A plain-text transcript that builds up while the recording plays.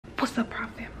What's up, Prop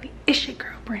family? It's your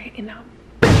girl Brand, and I'm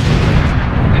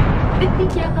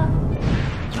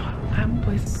y'all, I'm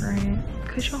whispering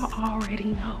because y'all already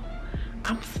know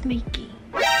I'm sneaky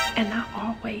and I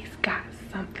always got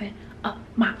something up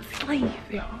my sleeve,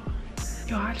 y'all.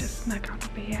 I just snuck out the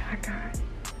bed. I got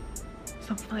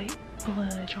some fake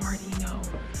blood. You already know.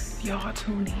 Y'all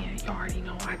tune in. You already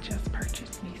know I just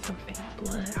purchased me some fake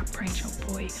blood. I pranked your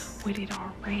boy with it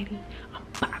already. I'm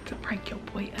about to prank your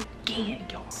boy again,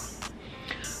 y'all.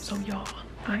 So y'all,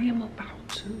 I am about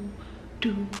to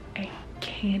do a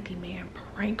CANDYMAN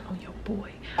prank on your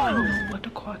boy. I don't know what to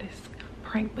call this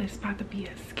prank, but it's about to be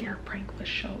a scare prank for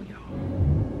sure, y'all.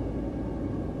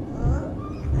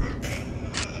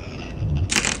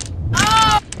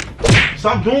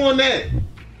 Stop doing that!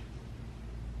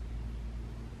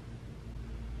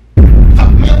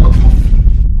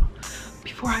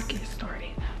 Before I get started,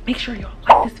 make sure y'all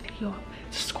like this video,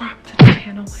 subscribe to the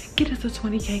channel, get us to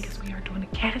 20K because we are doing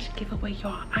a cash giveaway,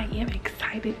 y'all. I am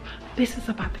excited. This is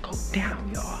about to go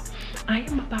down, y'all. I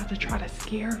am about to try to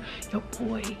scare your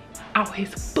boy out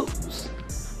his boots.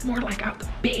 More like out the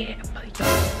bed, but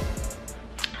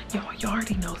y'all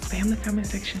already know, spam the comment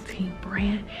section,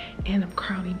 TeamBran, and them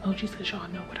crown emojis because y'all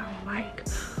know what I like.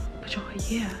 But y'all,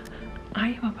 yeah, I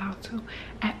am about to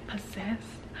act possessed.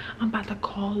 I'm about to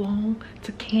call on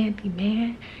to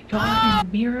CANDYMAN. Y'all, in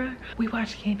the mirror, we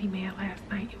watched CANDYMAN last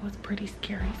night. It was pretty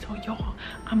scary. So y'all,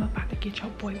 I'm about to get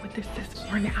your boy with this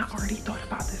morning. I already thought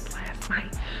about this last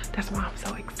night. That's why I'm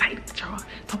so excited, y'all.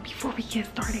 So before we get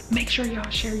started, make sure y'all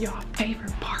share y'all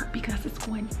favorite part because it's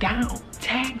going down.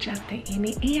 Tag Justin in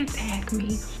it and tag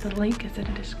me. The link is in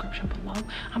the description below.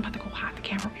 I'm about to go hide the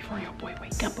camera before your boy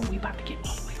wake up, and we about to get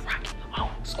all the way rocking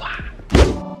on squad.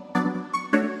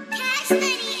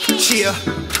 Chia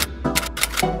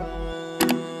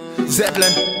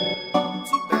Zeppelin.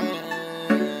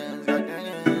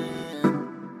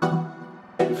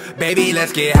 Baby,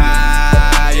 let's get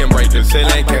high and break the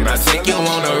ceiling. Can I take you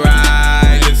on a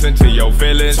ride? Listen to your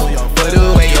feelings. Put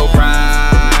away your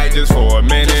pride just for a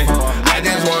minute. I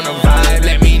just wanna vibe.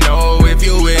 Let me know if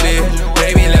you with it.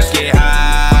 Baby, let's get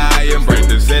high and break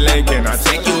the ceiling. Can I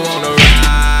take you on a ride?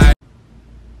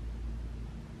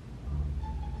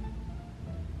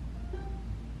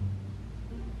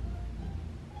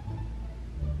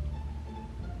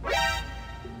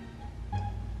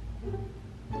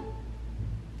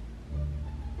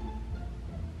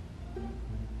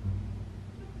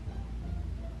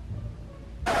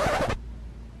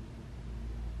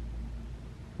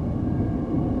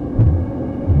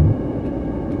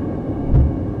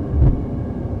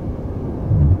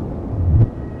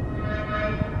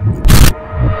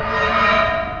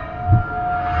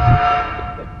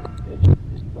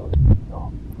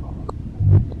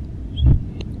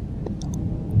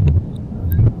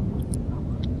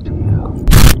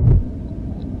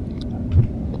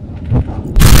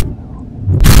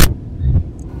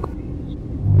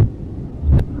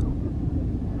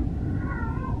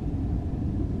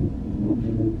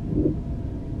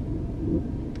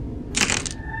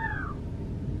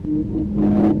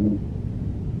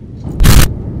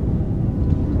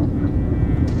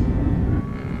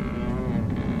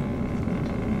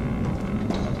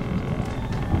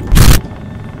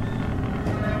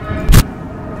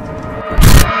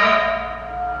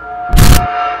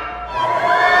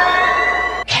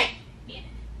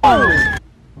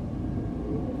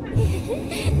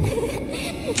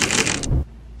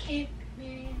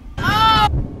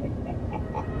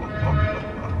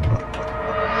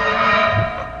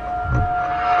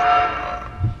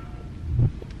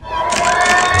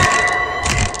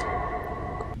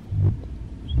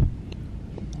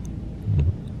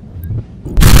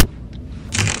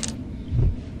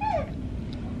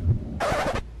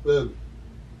 Look.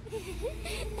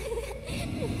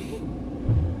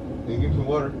 Can you give me some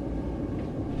water?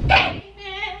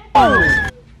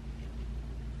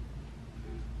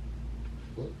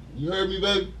 You heard me,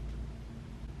 baby?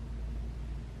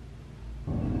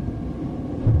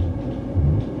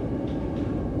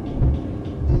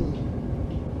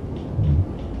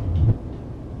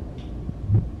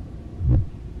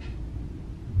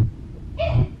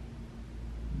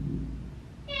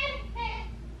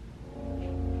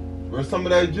 Where's some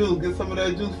of that juice? Get some of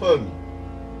that juice for me.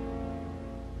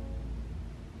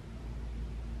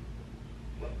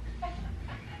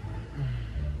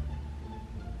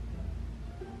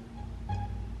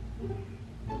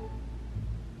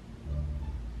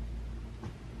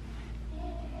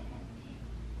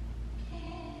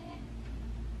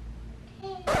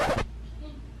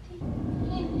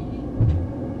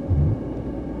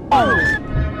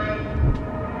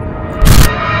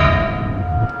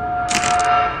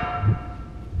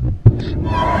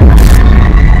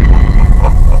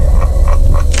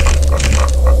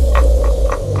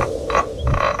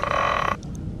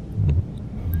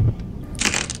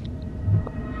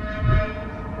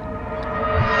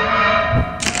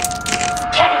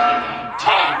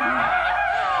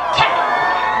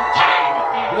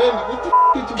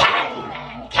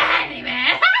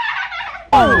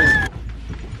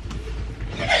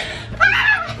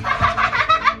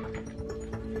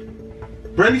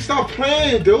 Brandy, stop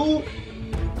playing, dude.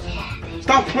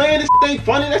 Stop playing. This ain't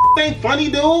funny. That ain't funny,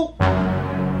 dude.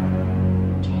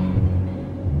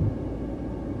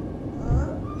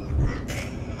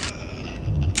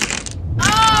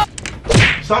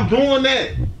 Stop doing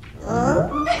that.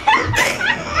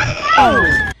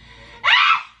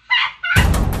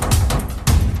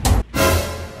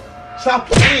 Stop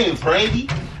playing, Brandy.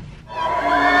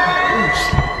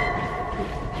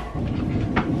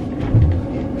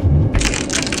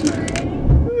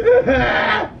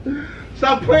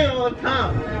 Stop playing all the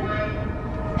time.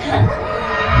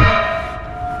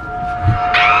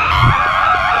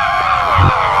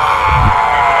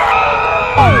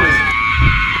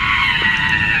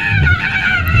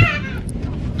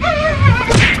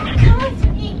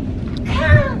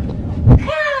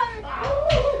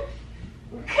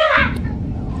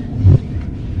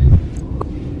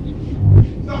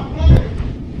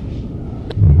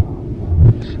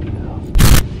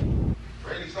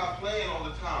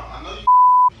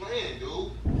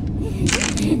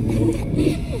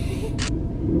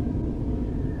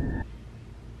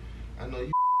 I know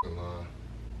you lying.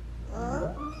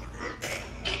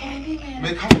 Candyman.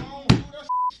 Man, come on, dude.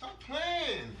 Stop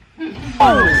playing.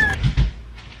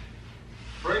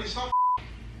 Brady, stop.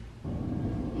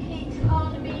 He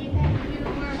told me that you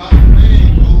were. Stop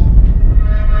playing, dude.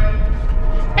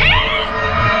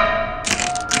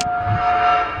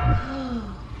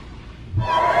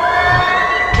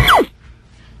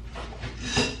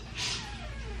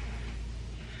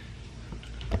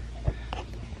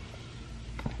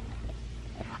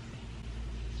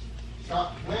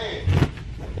 Stop playing.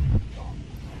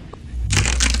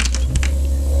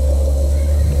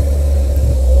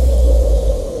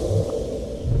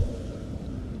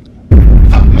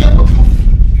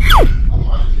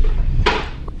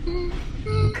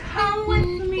 Come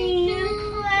with me and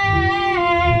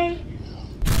play.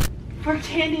 For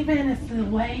Candyman is still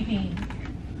waiting.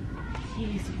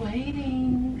 He's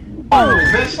waiting.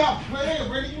 Man, stop playing,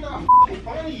 Brady. You're not fucking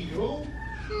funny, dude.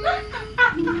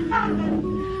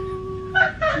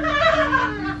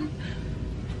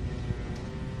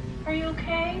 Are you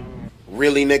okay?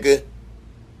 Really, nigga?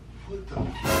 What the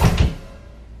fuck?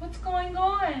 What's going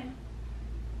on?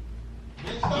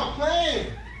 Man, stop playing.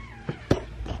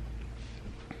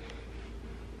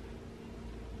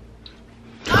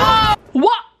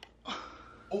 What?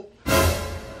 Oh.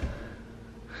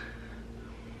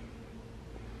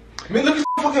 Man, look at your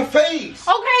fucking face.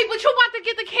 Okay, but you about to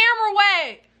get the camera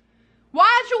wet.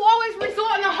 Why is you always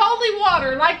resorting to holy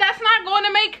water? Like that's not going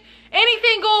to make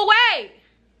anything go away.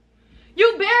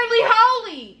 You barely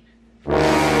holy.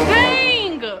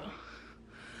 Dang.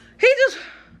 He just...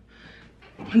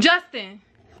 Justin,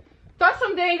 throw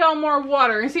some dang on more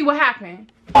water and see what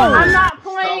happened. I'm not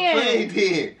playing. Stop playing,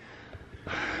 then.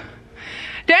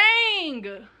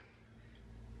 Dang.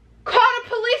 Call the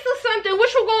police or something.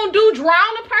 What you gonna do?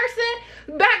 Drown a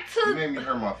person? Back You to... made me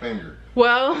hurt my finger.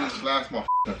 Well... Slashed my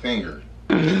finger.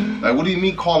 Like, what do you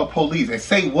mean call the police? And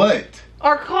say what?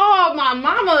 Or call my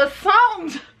mama or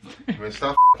something. Man,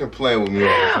 stop playing with me all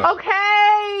the time.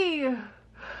 Okay.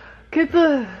 Get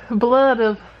the blood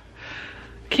of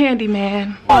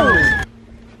Candyman.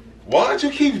 Why'd you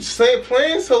keep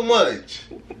playing so much?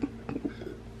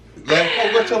 Like,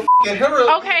 oh, got your fucking hair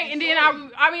up. Okay, and then I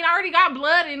mean, I already got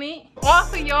blood in it.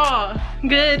 Also, y'all,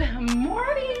 good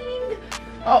morning.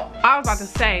 Oh, I was about to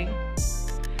say,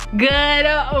 good,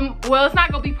 well, it's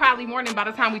not gonna be probably morning by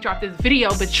the time we drop this video,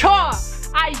 but y'all,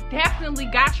 I definitely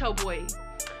got your boy.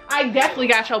 I definitely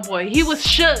got your boy. He was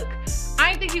shook.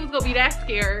 I didn't think he was gonna be that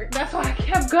scared. That's why I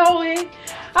kept going.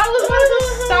 I was about to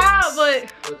stop,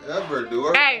 but whatever,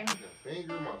 dude. Hey. My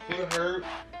finger, my foot hurt.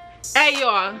 Hey,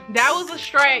 y'all, that was a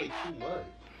straight.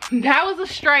 That was a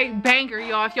straight banger,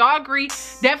 y'all. If y'all agree,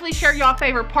 definitely share y'all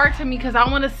favorite part to me because I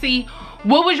want to see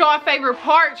what was y'all favorite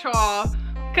part, y'all.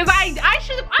 Cause I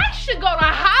should go to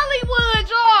Hollywood,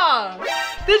 y'all.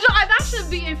 I should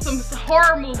be in some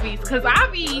horror movies cause I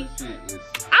be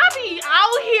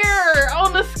out here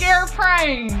on the scare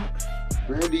pranks.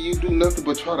 Brandy, you do nothing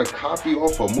but try to copy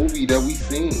off a movie that we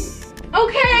seen.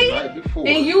 Okay. Right before.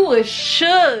 And you was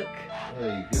shook.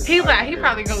 Hey, He's like, he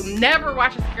probably gonna never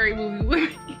watch a scary movie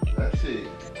with me. That's it.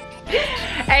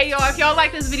 Hey y'all, if y'all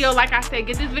like this video, like I said,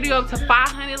 get this video up to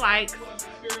 500 likes.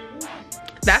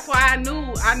 That's why I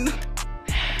knew.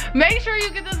 Make sure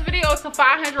you get this video up to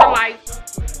 500 likes.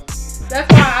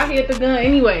 That's why I hit the gun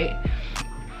anyway.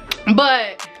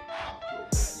 But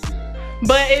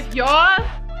if y'all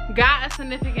got a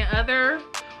significant other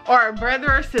or a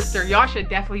brother or sister, y'all should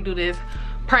definitely do this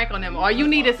prank on them. All you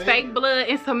need is fake blood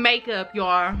and some makeup,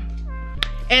 y'all.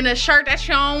 And a shirt that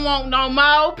you don't want no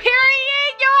more.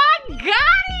 Period.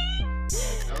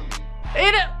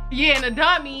 Yeah, and a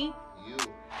dummy You.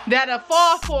 that'll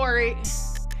fall for it.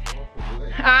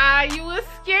 Ah, you was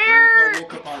scared.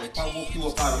 If I woke you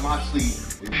up out of my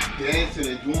sleep and you dancing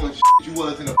and doing shit you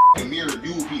was in the fucking mirror,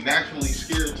 you would be naturally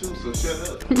scared too, so shut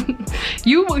up.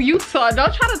 You saw,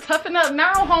 don't try to toughen up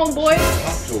now, homeboy.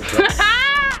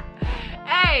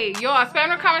 Hey, y'all, spam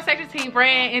the comment section, Team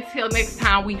Brand. Until next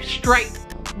time, we straight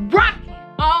rocking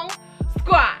on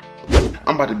squad.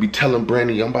 I'm about to be telling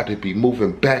Brandy I'm about to be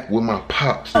moving back with my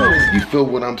pops. You feel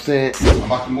what I'm saying? I'm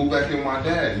about to move back in with my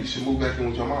dad. You should move back in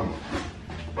with your mama.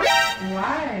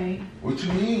 Why? What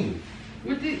you mean?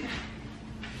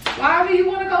 Why do you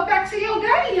want to go back to your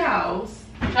daddy house?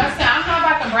 Trust me, I'm not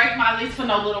about to break my lease for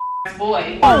no little ass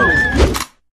boy.